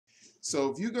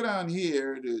So if you go down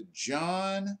here to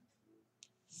John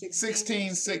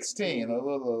 16:16, a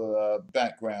little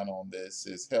background on this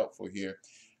is helpful here.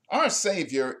 Our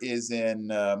Savior is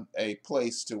in a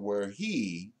place to where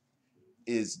he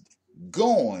is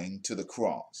going to the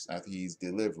cross after he's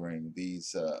delivering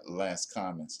these last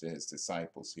comments to his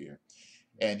disciples here.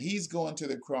 And he's going to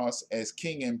the cross as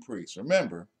king and priest.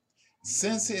 Remember,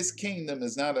 since his kingdom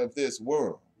is not of this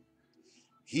world,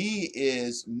 he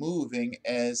is moving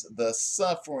as the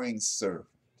suffering servant.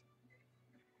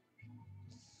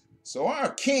 So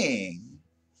our king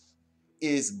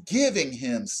is giving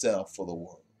himself for the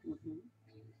world. Mm-hmm.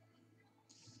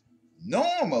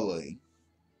 Normally,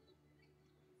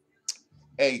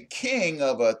 a king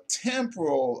of a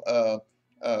temporal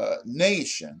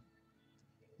nation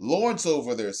lords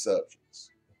over their subjects.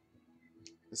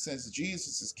 But since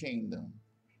Jesus' kingdom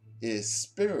is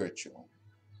spiritual,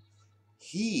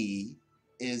 he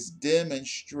is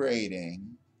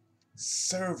demonstrating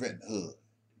servanthood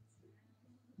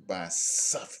by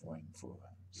suffering for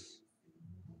us.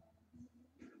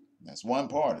 That's one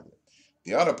part of it.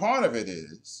 The other part of it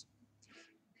is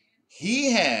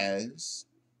he has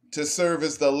to serve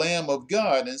as the Lamb of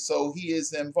God, and so he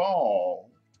is involved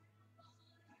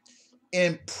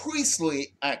in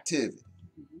priestly activity.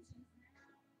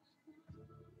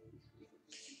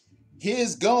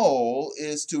 His goal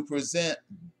is to present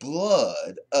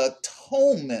blood,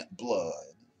 atonement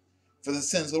blood, for the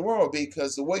sins of the world,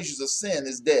 because the wages of sin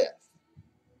is death.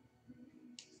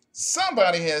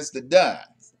 Somebody has to die.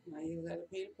 Now you gotta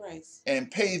pay the price.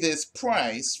 And pay this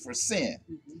price for sin.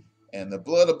 Mm-hmm. And the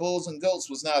blood of bulls and goats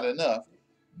was not enough.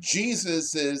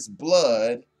 Jesus'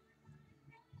 blood,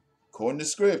 according to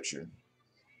Scripture,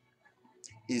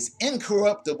 is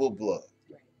incorruptible blood.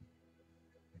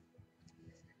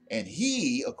 And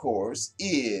he, of course,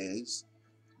 is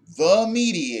the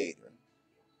mediator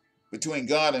between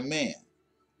God and man.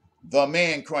 The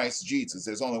man Christ Jesus.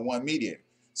 There's only one mediator.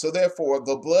 So therefore,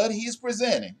 the blood he is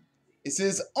presenting is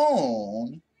his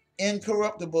own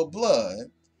incorruptible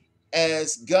blood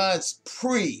as God's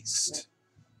priest.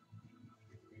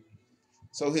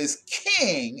 So his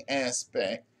king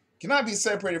aspect cannot be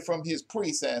separated from his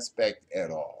priest aspect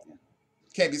at all.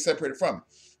 Can't be separated from it.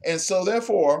 And so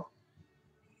therefore,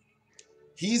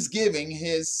 he's giving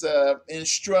his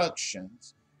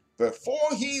instructions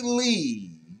before he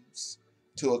leaves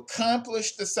to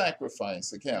accomplish the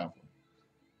sacrifice of Calvary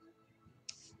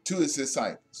to his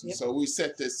disciples. Yep. So we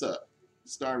set this up.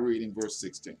 Start reading verse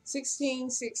 16.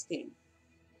 16:16.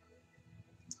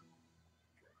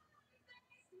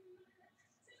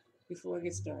 Before I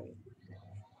get started,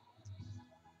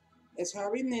 as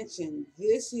Harvey mentioned,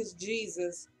 this is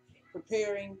Jesus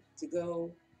preparing to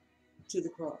go to the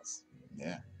cross.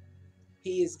 Yeah.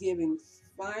 He is giving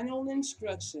final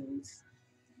instructions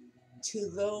to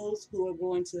those who are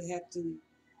going to have to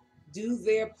do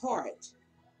their part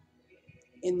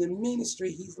in the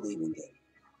ministry he's leaving them.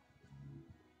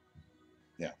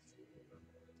 Yeah.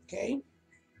 Okay?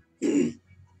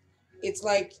 It's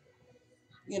like,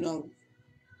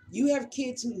 you have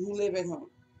kids who live at home.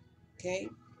 Okay?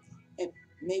 And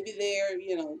maybe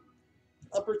they're,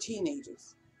 upper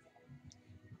teenagers.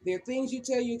 There are things you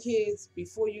tell your kids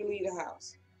before you leave the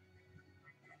house.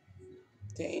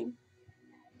 Okay?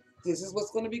 This is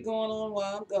what's going to be going on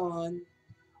while I'm gone.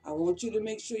 I want you to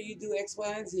make sure you do X,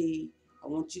 Y, and Z. I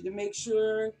want you to make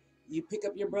sure you pick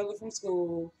up your brother from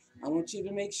school. I want you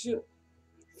to make sure.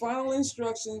 Final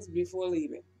instructions before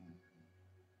leaving.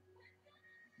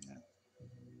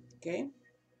 Okay?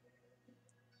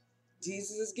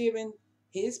 Jesus is giving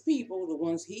his people, the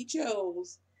ones he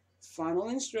chose, final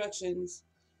instructions,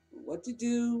 what to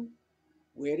do,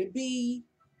 where to be,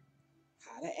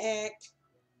 how to act,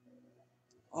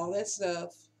 all that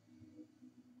stuff,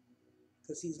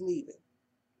 because he's leaving.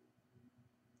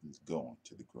 He's going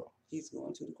to the cross. He's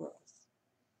going to the cross.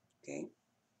 Okay?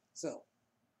 So,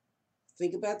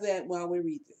 think about that while we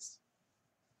read this.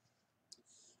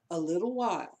 A little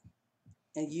while,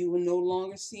 and you will no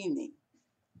longer see me.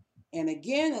 And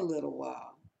again a little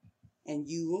while, and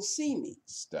you will see me.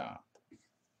 Stop.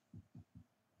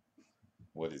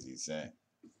 What is he saying?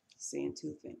 He's saying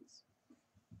two things.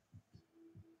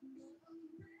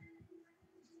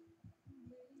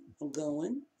 I'm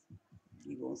going,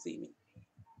 you won't see me.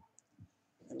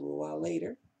 And a little while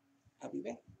later, I'll be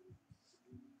back.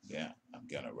 Yeah, I'm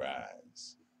gonna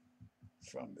rise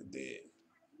from the dead.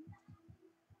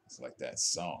 It's like that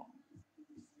song.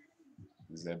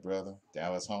 Who's that, brother?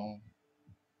 Dallas Home?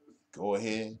 Go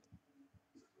ahead.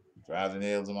 Drive the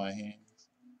nails in my hands.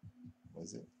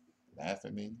 Was it? Laugh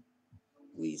at me.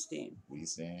 We stand. We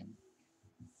stand.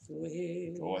 Go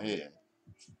ahead. Go ahead.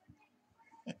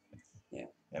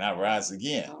 And I rise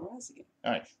again. I'll rise again.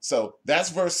 All right. So that's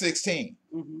verse 16,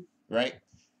 Mm-hmm. right?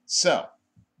 So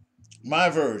my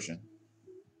version,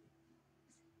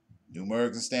 New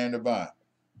American Standard Bible,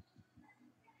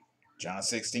 John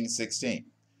 16:16.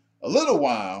 A little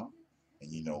while,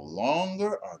 and you no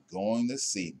longer are going to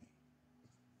see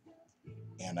me.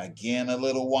 And again a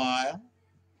little while,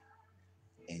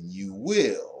 and you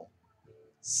will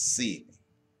see me.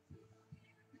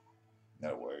 In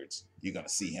other words, you're going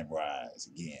to see him rise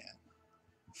again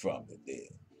from the dead.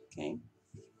 Okay.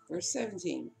 Verse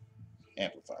 17.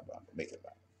 Amplified Bible. Make it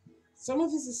Bible. Some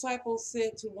of his disciples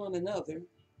said to one another,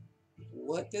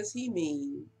 what does he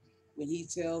mean when he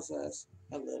tells us,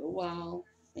 a little while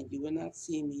and you will not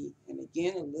see me, and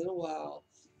again a little while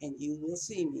and you will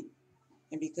see me,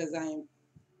 and because I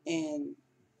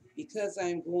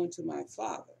am going to my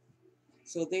Father.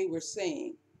 So they were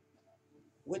saying,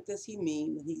 what does he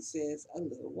mean when he says a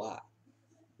little while?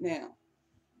 Now,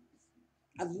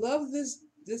 I love this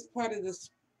part of the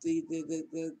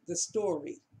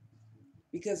story,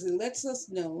 because it lets us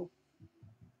know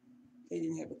they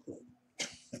didn't have a clue.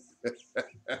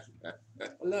 I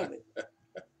love it.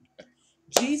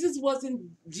 Jesus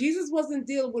wasn't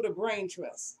dealing with a brain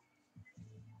trust.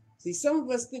 See, some of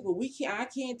us think, well, I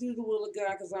can't do the will of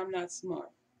God because I'm not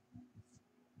smart.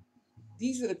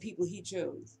 These are the people he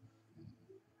chose.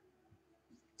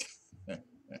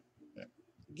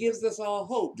 Gives us all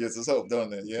hope. Gives us hope,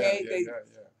 don't it? Yeah, okay?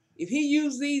 yeah. If he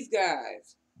used these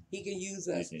guys, he can use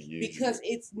us. He can use because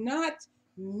you. It's not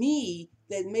me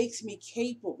that makes me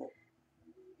capable.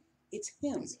 It's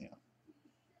him. It's him.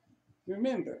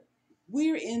 Remember,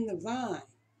 we're in the vine.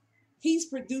 He's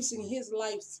producing his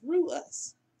life through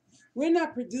us. We're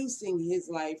not producing his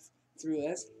life through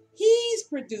us. He's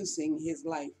producing his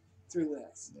life through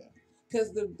us.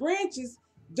 Because the branches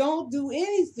don't do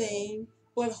anything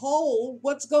but hold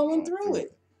what's going through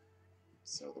it.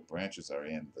 So the branches are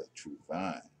in the true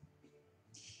vine.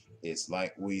 It's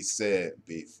like we said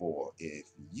before,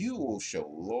 if you will show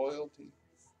loyalty,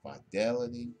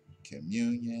 fidelity,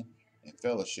 communion, and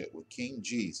fellowship with King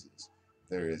Jesus,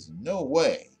 there is no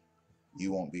way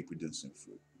you won't be producing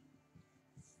fruit.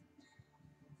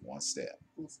 One step.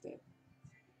 One step.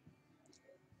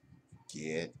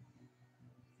 Get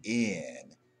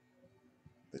in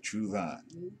the true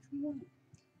vine.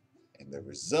 And the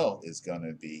result is going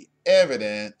to be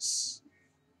evidence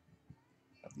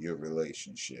of your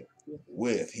relationship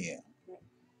with him.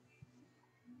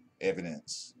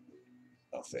 Evidence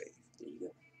of faith. There you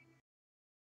go.